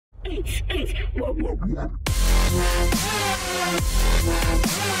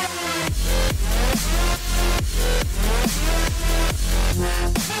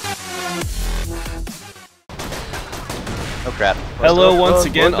Oh crap. Hello once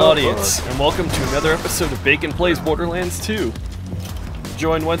again, audience, and welcome to another episode of Bacon Plays Borderlands 2.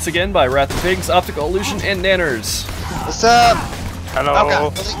 Joined once again by WrathOfPigs, OpticalIllusion, and Nanners. What's up? Hello. Oh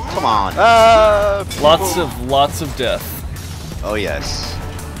god, come on. Lots of death. Oh yes.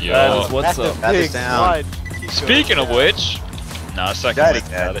 Yo. That is what's up. That is down. Speaking of which, no, second Daddy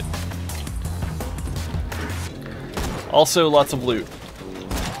look at it. Also, lots of loot.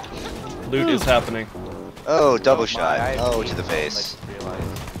 Loot is happening. Oh, double shot. Oh, to the face.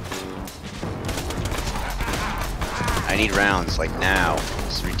 I need rounds, like now.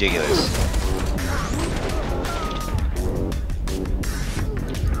 It's ridiculous.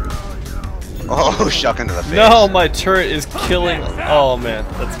 Oh, shotgun to the face. No, my turret is killing. Oh man,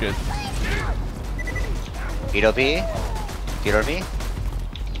 that's good. Peter P? Peter P?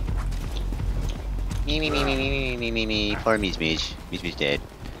 Me. Poor Mees. Mees dead.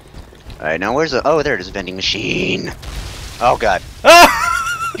 Alright, now where's the. Oh, there it is, a vending machine. Oh god.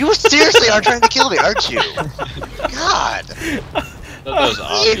 You seriously are trying to kill me, aren't you? God! That was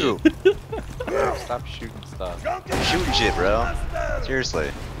obvious. Stop shooting stuff. You're shooting shit, bro. Seriously.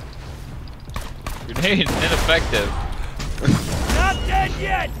 Grenade ineffective. Not dead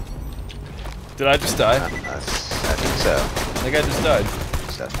yet! Did I just die? I think so. I think I just died.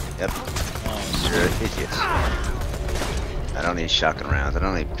 So, yep. You're idiots. I don't need shotgun rounds. I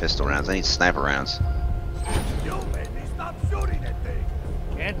don't need pistol rounds. I need sniper rounds. You made me stop shooting that thing.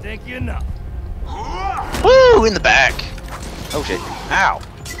 Can't thank you enough. Woo! In the back! Oh shit. Ow!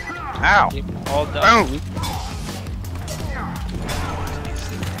 Ow! All done. Boom!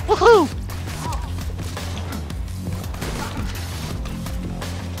 Woohoo!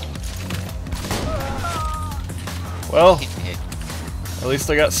 Well, at least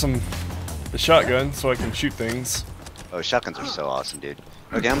I got the shotgun so I can shoot things. Oh, shotguns are so awesome, dude.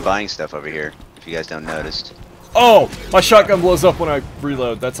 Okay, I'm buying stuff over here, if you guys don't noticed. Oh! My shotgun blows up when I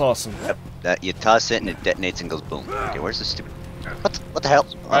reload. That's awesome. Yep. That you toss it and it detonates and goes boom. Okay, where's the stupid... What the hell?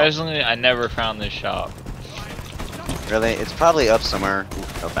 Oh, Surprisingly, I never found this shop. really? It's probably up somewhere.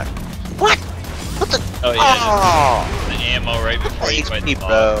 Ooh, go back. What? What the... Oh yeah, the ammo right before you fight the HP, bro.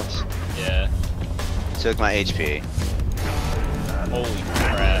 boss. Yeah. Took my HP. Holy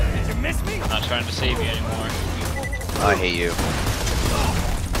crap. Did you miss me? I'm not trying to save you anymore. Oh, I hate you.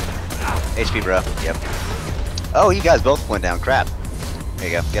 HP, bro. Yep. Oh, you guys both went down. Crap. There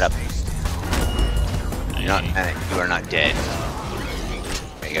you go. Get up. You're not. You are not dead.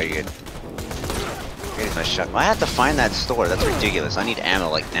 There you go. You're good. Here's my shotgun. I have to find that store. That's ridiculous. I need ammo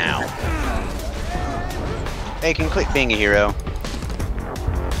like now. Bacon, quit being a hero.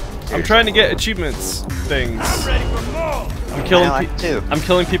 I'm trying to get achievements things. I'm ready for more. I'm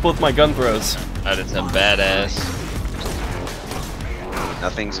killing people with my gun throws. That is a badass.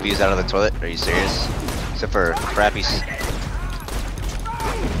 Nothing spews out of the toilet. Are you serious? Except for crappy.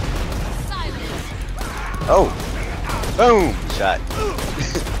 Oh! Boom! Shot.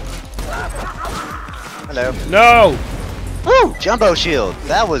 Hello. No! Woo! Jumbo shield.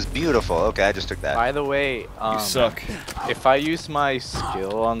 That was beautiful. Okay, I just took that. By the way, You suck. if I use my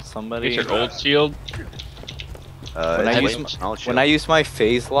skill on somebody, Get your old shield. when I use my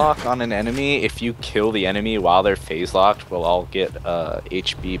phase lock on an enemy, if you kill the enemy while they're phase locked, we'll all get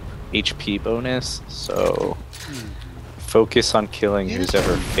HP bonus. So focus on killing who's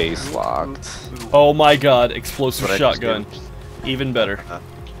ever phase locked. Oh my god, explosive shotgun. Even better.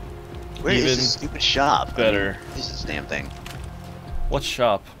 Where is Even this stupid shop? better. What is this damn thing? What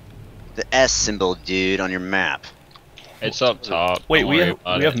shop? The S symbol, dude, on your map. It's up top. Wait, Don't we worry have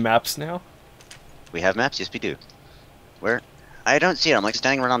about it. maps now? We have maps? Yes, we do. Where? I don't see it. I'm like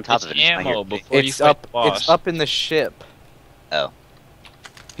standing right on top It's of it. It's not ammo here. before you It's fight up. the boss. It's up in the ship. Oh.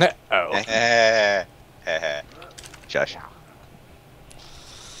 Oh. Shush.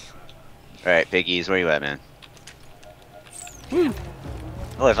 Alright, piggies, where you at, man?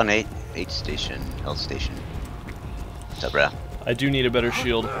 Oh, I found an aid station, health station. What's up, bro? I do need a better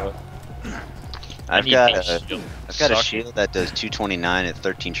shield. I've need got a a shield. shield that does 229 at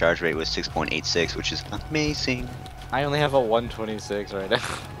 13 charge rate with 6.86, which is amazing. I only have a 126 right now.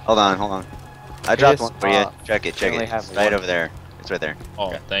 Hold on. I dropped one for you. Check it. only It's have right one. over there. It's right there. Oh,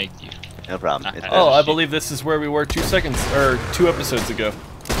 Okay. thank you. No problem. It's Oh, I believe this is where we were 2 episodes ago.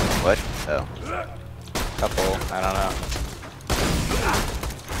 What? Oh. Couple. I don't know.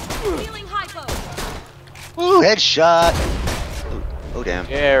 Healing hypo. Ooh, headshot! Oh, damn.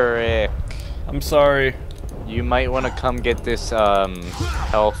 Eric, I'm sorry. you might want to come get this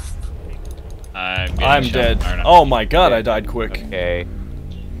health I'm dead. Oh my god, I died quick. Okay.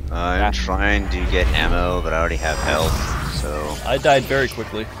 I'm trying to get ammo, but I already have health, so... I died very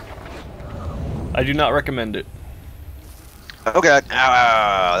quickly. I do not recommend it. Oh god,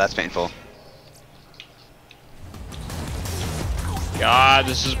 ow, that's painful. God,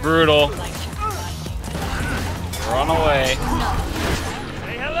 this is brutal. Run away.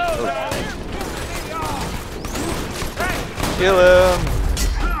 Say hello, darling. Kill him.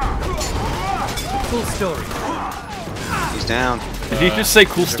 Cool story. He's down. Did you just say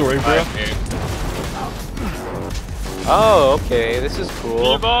cool story, bro? Oh, okay. This is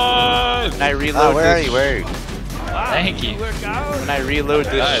cool. Revive! When I reload Where are this, you? Where are you? Thank you. when I reload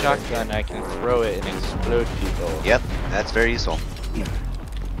this Nice. shotgun, I can throw it and explode people. Yep, that's very useful.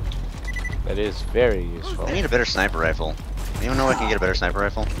 That is very useful. I need a better sniper rifle. Anyone know I can get a better sniper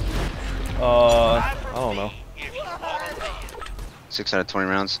rifle? I don't know. 6 out of 20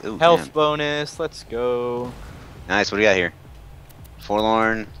 rounds. Ooh, Health damn. bonus. Let's go. Nice, what do we got here?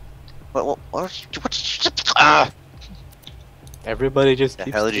 Forlorn. What ah! Everybody just The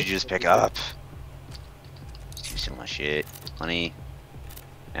keeps hell did you just pick up? Steal my shit. Money.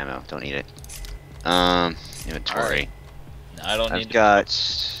 Ammo, don't need it. Inventory. I don't need I've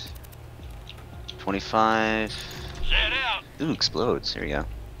got 25. Ooh, explodes. Here we go.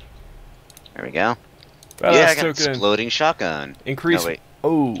 There we go. Badass Yeah, I got token. exploding shotgun. Increase. No, wait.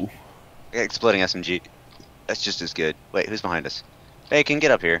 Oh. I got exploding SMG. That's just as good. Wait, who's behind us? Bacon,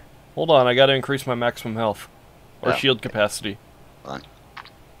 get up here. Hold on, I gotta increase my maximum health. Or Oh. shield capacity. I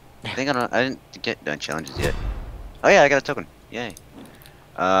think I didn't get done challenges yet. Oh yeah, I got a token. Yay.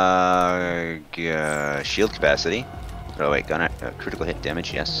 Shield capacity. Oh wait, gun critical hit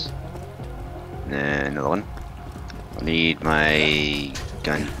damage. Yes. And then another one. I need my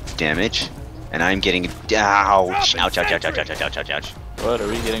gun damage, and I'm getting ouch, ouch, ouch, ouch, ouch, ouch, ouch, ouch, ouch, ouch. What are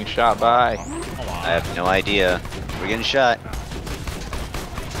we getting shot by? I have no idea. We're getting shot.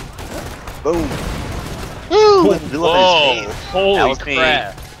 Boom. Woo! It blew up in his face. Holy That was me.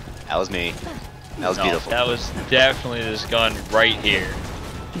 crap. That was me. That was No, beautiful. that was definitely this gun right here.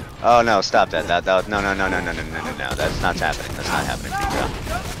 Oh no, stop that. That no, no, no, no, no, no, no, no, no. That's not happening. That's not happening, big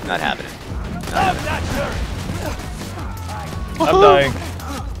bro. Not happening. Not happening. I'm dying.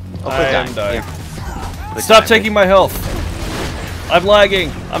 Oh, I quit am dying. dying. Yeah. Quit Stop dying. taking my health. I'm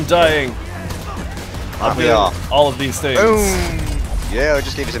lagging. I'm dying. Aren't we doing all? all of these things. Boom! Yeah, I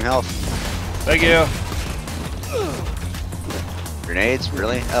just gave you some health. Thank you. Grenades?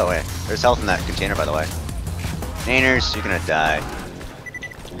 Really? Oh wait. There's health in that container, by the way. Nanners, you're gonna die.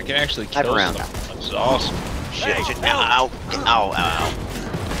 We can actually Type kill around. someone. This is awesome. Shit, shit. Ow, ow, ow, ow.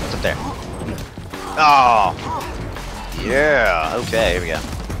 What's up there? Oh! Yeah! Okay, here we go.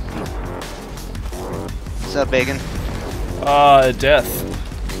 What's up, Bacon? Death.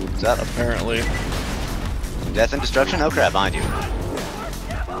 What's up? Apparently. Death and destruction? Oh crap, behind you.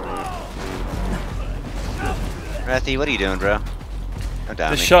 Rathy, what are you doing, bro? Don't die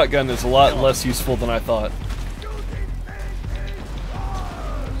on The me. shotgun is a lot less useful than I thought.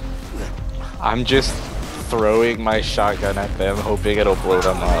 I'm just throwing my shotgun at them, hoping it'll blow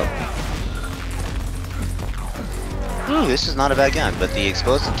them up. Ooh, this is not a bad gun, but the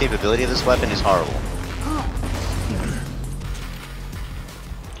explosive capability of this weapon is horrible.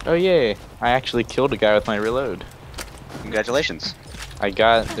 Oh yay! I actually killed a guy with my reload. Congratulations.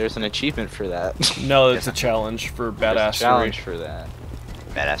 There's an achievement for that. No, it's a challenge for There's a badass challenge for that.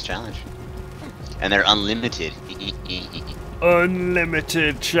 Badass challenge. And they're unlimited.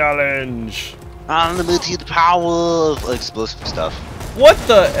 Unlimited challenge. Unlimited power of explosive stuff. What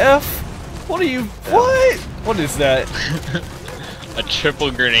the F? What are you? What? What is that? A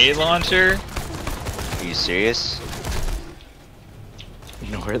triple grenade launcher? Are you serious?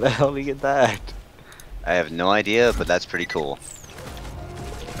 You know where the hell did you get that? I have no idea, but that's pretty cool.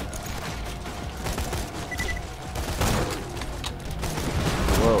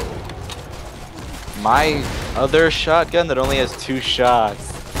 Whoa. My other shotgun that only has 2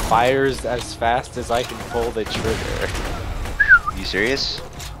 shots fires as fast as I can pull the trigger. Are you serious?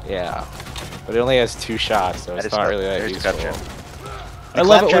 Yeah. But it only has 2 shots, so That it's is not not- really that there's the useful. claptrap. I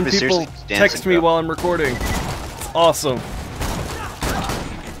love it claptrap when is people seriously dancing, text me bro. while I'm recording. It's awesome.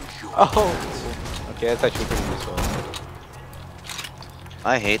 Oh! Okay, that's actually pretty useful.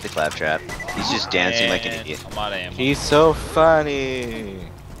 I hate the claptrap. He's just dancing like an idiot. I'm out of ammo. He's so funny!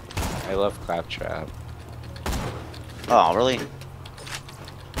 I love Claptrap. Oh, really? What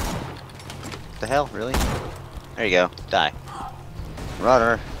the hell? Really? There you go. Die.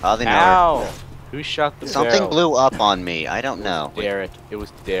 Rudder. Oh, they know her. Ow! Who shot the Something barrel? blew up on me. I don't know. Derek. It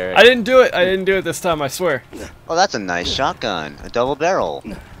was Derek. I didn't do it. I didn't do it this time. I swear. Oh, that's a nice shotgun. A double barrel.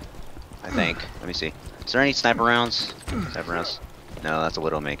 I think. Let me see. Is there any sniper rounds? Sniper rounds? No, that's a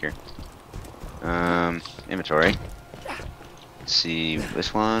Widowmaker. Inventory. Let's see,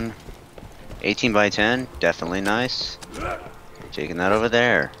 this one. 18 by 10, definitely nice. Taking that over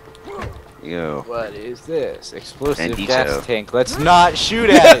there. Yo. What is this? Explosive Bandito. gas tank. Let's not shoot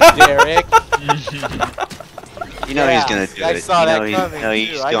at it, Derek. You know he's gonna do I it. saw You that know coming, no, he's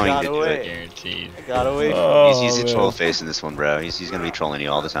too. I going got to do away. it. Guaranteed. I got away from Oh, He's a man. troll face in this one, bro. He's gonna be trolling you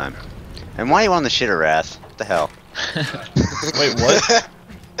all the time. And why are you on the shitter, Wrath? What the hell? Wait, what?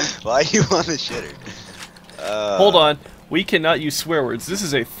 Why are you on the shitter? Hold on. We cannot use swear words. This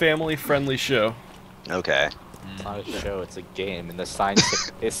is a family-friendly show. Okay. It's not a show, it's a game, and the sign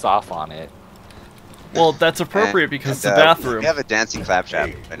is pissed off on it. Well, that's appropriate because it's a And, bathroom. We have a dancing claptrap.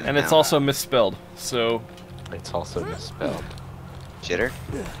 Right And it's now. also misspelled, so... It's also misspelled. Shitter.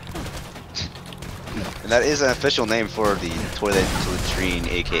 And that is an official name for the latrine,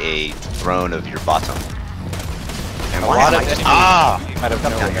 aka throne of your bottom. And A why lot am of I- enemies Ah! came out of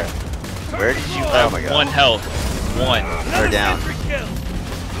Come down nowhere. here. Where did you? Oh my god. 1 health. 1. They're down.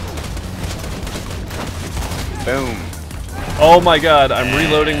 Boom. Oh my god, I'm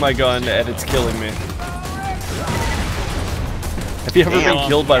reloading my gun and it's killing me. Have you ever Damn. been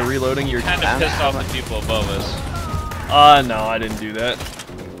killed by reloading your... Kind of pissed off the people above us. No, I didn't do that.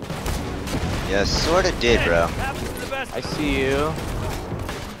 Yeah, sorta did, bro. I see you.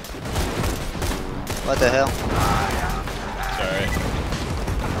 What the hell? It's alright.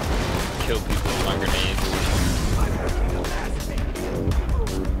 Kill people with my grenades.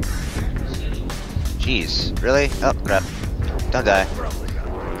 Jeez, really? Oh crap! Don't die.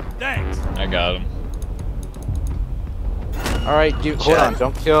 Thanks. I got him. Alright, hold on,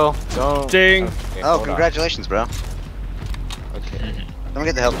 don't kill. Don't. Ding. Okay, Oh, hold on. congratulations, bro. Okay. Don't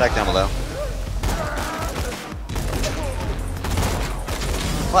get the health back down below.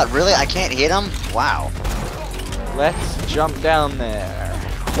 What? Really? I can't hit him? Wow. Let's jump down there.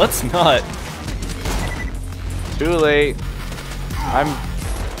 Let's not. Too late. I'm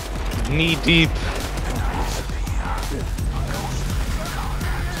knee deep.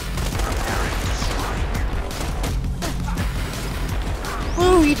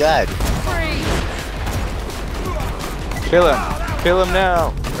 Woo! He died. Kill him. Kill him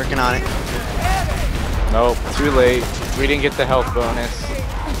now. Working on it. Nope, too late. We didn't get the health bonus.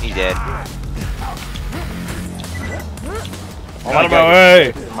 He did. Oh Out of my God,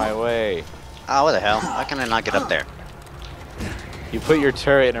 way. you're in my way. Oh, what the hell? How can I not get up there? You put your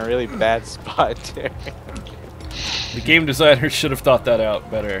turret in a really bad spot there. The game designers should have thought that out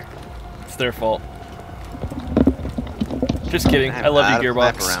better. It's their fault. Just kidding. I love you,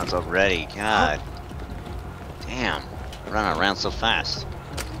 Map Gearbox. rounds already. God. Damn. I run out of rounds so fast.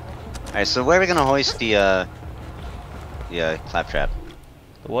 Alright, so where are we gonna hoist the claptrap?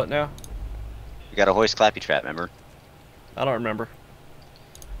 The what now? We gotta hoist clappy trap, remember? I don't remember.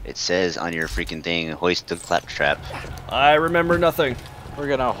 It says on your freaking thing, hoist the claptrap. I remember nothing. We're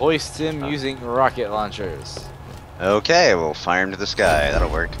gonna hoist him using rocket launchers. Okay, we'll fire him to the sky. That'll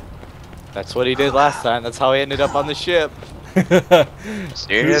work. That's what he did last time. That's how he ended up on the ship.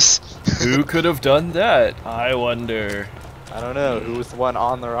 Serious? Who could have done that? I wonder. I don't know. Who was the one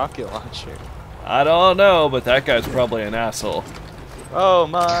on the rocket launcher? I don't know, but that guy's probably an asshole. Oh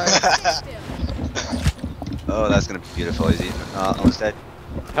my. Oh, that's gonna be beautiful. Is he almost dead?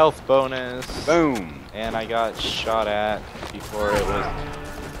 Health bonus. Boom! And I got shot at before it was...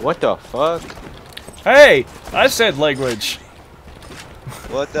 What the fuck? Hey! I said language.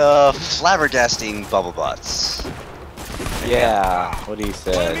 What the flabbergasting bubble bots? Yeah, what he Wanna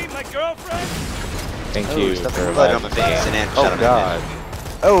said. meet my girlfriend? Thank Oh, you stuff for with blood on reviving the face me. and Nanners shot him Oh in god.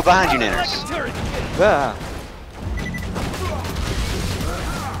 Oh, behind you, Nanners. Ah.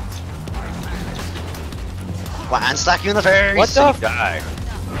 Wow, and slack you in the face! What the and f- you die.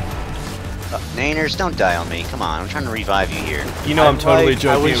 Nanners, don't die on me. Come on, I'm trying to revive you here. You know I'm totally joking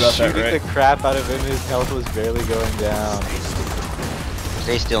I was about that, shooting right? the crap out of him. His health was barely going down.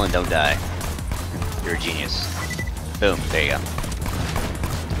 Stay still and don't die. You're a genius. Boom, there you go.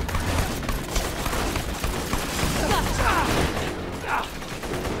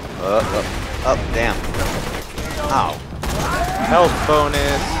 Damn. Ow. Health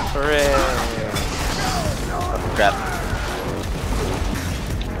bonus. Hooray. Oh, crap.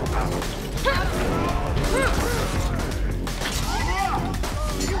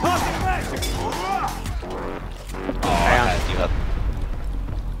 I hooked you up.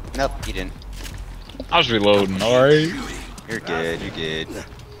 Nope, you didn't. I was reloading, alright? You're good, you're good.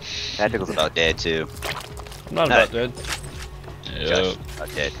 Tactical's about dead too. I'm not about dead. Yep. Josh,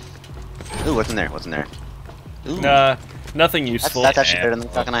 about dead. Ooh, what's in there? What's in there? Ooh. Nah, Nothing useful. That's actually better than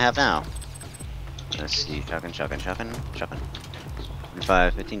the shotgun I have now. Let's see. Shotgun.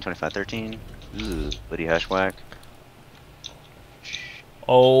 25, 15, 25, 13. Ooh, Woody Hushwhack.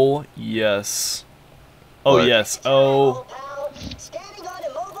 Oh, yes. Oh, What? yes. Oh. Standing on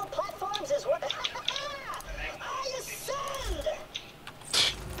immobile platforms is what I ascend.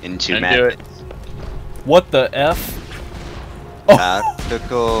 Into Didn't do it. madness. What the F?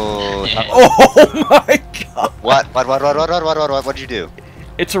 Tactical. Oh my god! What'd you do?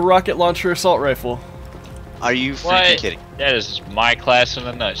 It's a rocket launcher assault rifle. Are you freaking What? kidding? That is my class in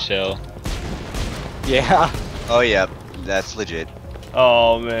a nutshell. Yeah. Oh yeah, that's legit.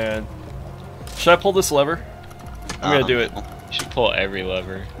 Oh man. Should I pull this lever? I'm gonna do it. You should pull every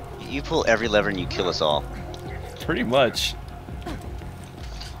lever. You pull every lever and you kill us all. Pretty much.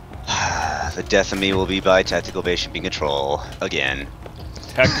 The death of me will be by tactical base shipping control again.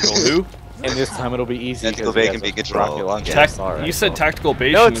 Tactical who? And this time it'll be easy. Tactical 'cause he bacon has a be control. rocket launcher Tac assault you rifle. said tactical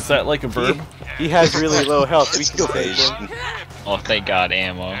base. No, it's- Is that like a verb? He has really low health. We It's can take evasion. him. Oh, thank God,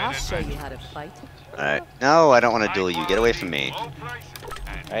 ammo. I'll show you how to fight. Alright. No, I don't want to duel you. Get away from me.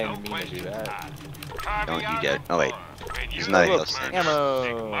 I didn't mean to do that. Don't you dare. Oh wait. There's nothing else.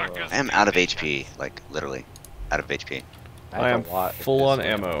 Ammo. I am out of HP. Like, literally. Out of HP. I am have a lot. full on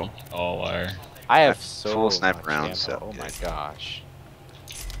ammo. All wire. I have I've so full sniper much rounds, ammo. so Oh my good. gosh.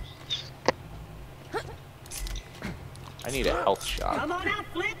 I need a health shot. Come on out,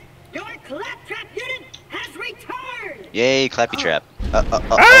 Flint. Your claptrap unit has returned. Yay, clappy trap.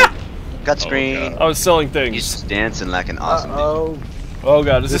 Cut screen. I was selling He's things. just dancing like an awesome dude. Oh. Oh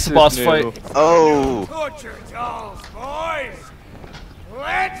god, is this a boss fight? Oh! Torture dolls, boys.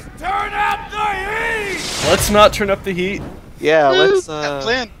 Let's turn up the heat. Let's not turn up the heat. Yeah, let's Captain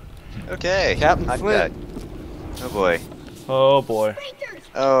Flynn! Okay. Captain I'm Flint. good. Oh boy. Oh boy.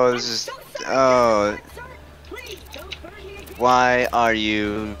 Oh, this is. Oh. Please don't burn me again. Why are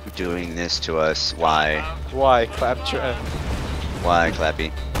you doing this to us? Why? Why claptrap? Why,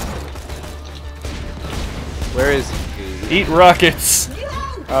 Clappy? Where is he? Eat rockets.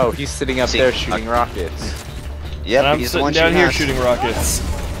 Oh, he's sitting up See, there shooting rockets. Yep, And I'm he's the sitting one down here us. shooting rockets.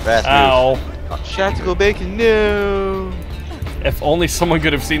 Wrath, Ow. Tactical bacon, no. If only someone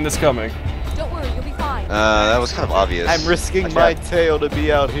could have seen this coming. Don't worry, you'll be fine. That was kind of obvious. I'm risking Okay. my tail to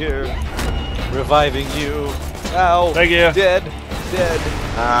be out here, reviving you. Ow! Thank you. Dead, dead.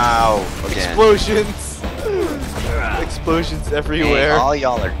 Ow! Again. Explosions. Explosions Hey, everywhere. all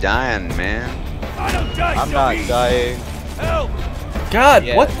y'all are dying, man. I don't die I'm so not easy. dying. Help. God,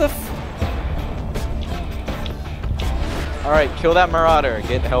 Yeah. what the f- All right, kill that marauder.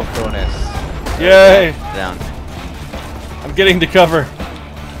 Get health bonus. Yay! Down. I'm getting to cover.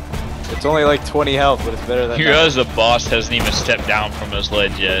 It's only like 20 health, but it's better than You nothing. realize the boss hasn't even stepped down from his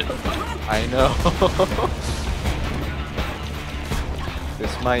ledge yet. I know.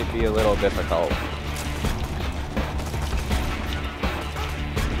 This might be a little difficult.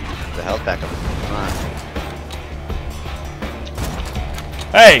 The health back up. Come on.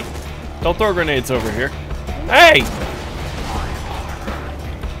 Hey! Don't throw grenades over here. Hey!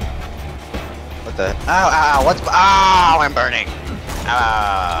 What the? Ow! Ow! What's? Ow! I'm burning.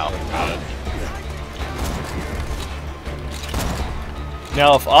 Ow!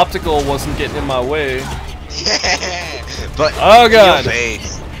 Now, if optical wasn't getting in my way, But Oh, God. your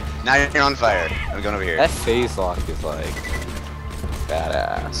face. Now you're on fire. I'm going over here. That phase lock is like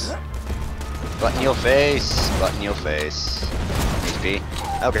badass. Button your face. Button your face. HP.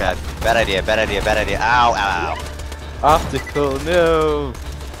 Oh god. Bad idea. Bad idea. Bad idea. Ow! Ow! Ow! Optical, no.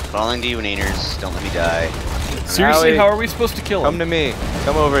 Crawling to you, Nanners. Don't let me die. seriously, Howie, how are we supposed to kill Come him? to me.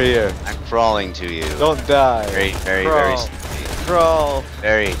 Come over here. I'm crawling to you. Don't die. Very, very, Crawl. very slowly. Crawl.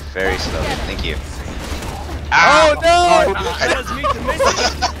 Very, very slowly. Thank you. Oh no!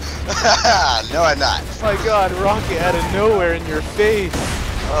 No, I'm not. Oh my god, rocket out of nowhere in your face.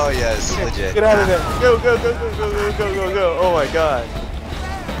 Oh yes, legit. Get out of there. Go, go, go, go, go, go, go, go, go. Oh my god.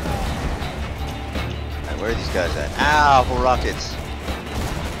 Alright, where are these guys at? Ow, full rockets.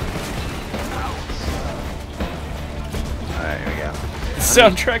 Alright, here we go. The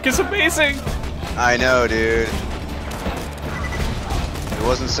soundtrack is amazing! I know, dude. If it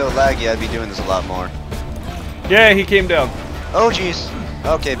wasn't so laggy, I'd be doing this a lot more. Yeah, he came down. Oh, jeez.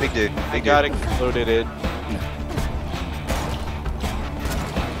 Okay, big dude. I Big got dude. exploded it.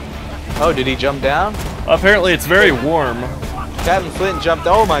 Oh, did he jump down? Apparently, it's very warm. Captain Flint jumped.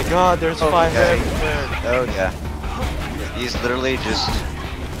 Oh my god, there's fire Okay. everywhere. Oh, yeah. He's literally just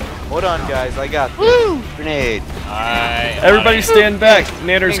Hold on, guys. I got grenade. Everybody stand back.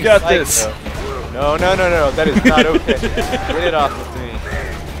 Nanners King got Psycho. this. No, no, no, no. That is not okay. Get it off of me.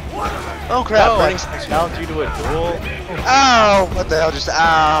 Oh crap! No, I burning challenge you to a duel. Ow! What the hell just...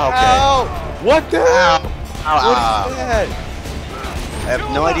 Ow! Okay. Ow! What the hell? Ow! What Ow! is that? I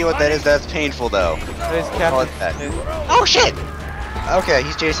have no idea what that is. That's painful, though. That is Call it that. Oh, shit! Okay,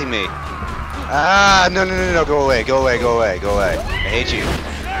 he's chasing me. Ah, no, no, no, no, go away, go away, go away, go away. I hate you.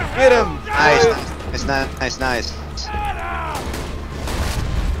 Get him! Nice, nice, nice.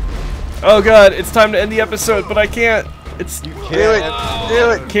 Oh god, it's time to end the episode, but I can't. It's Do it,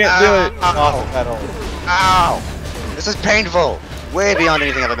 do it. Can't do it. Ow! Ow! This is painful. Way beyond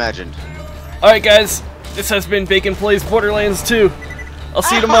anything I've imagined. Alright guys, this has been Bacon Plays Borderlands 2. I'll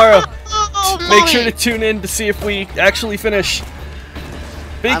see you tomorrow. Make sure to tune in to see if we actually finish.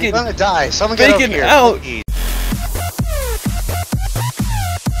 Bacon, I'm gonna die. Someone get Bacon over here. out. Please.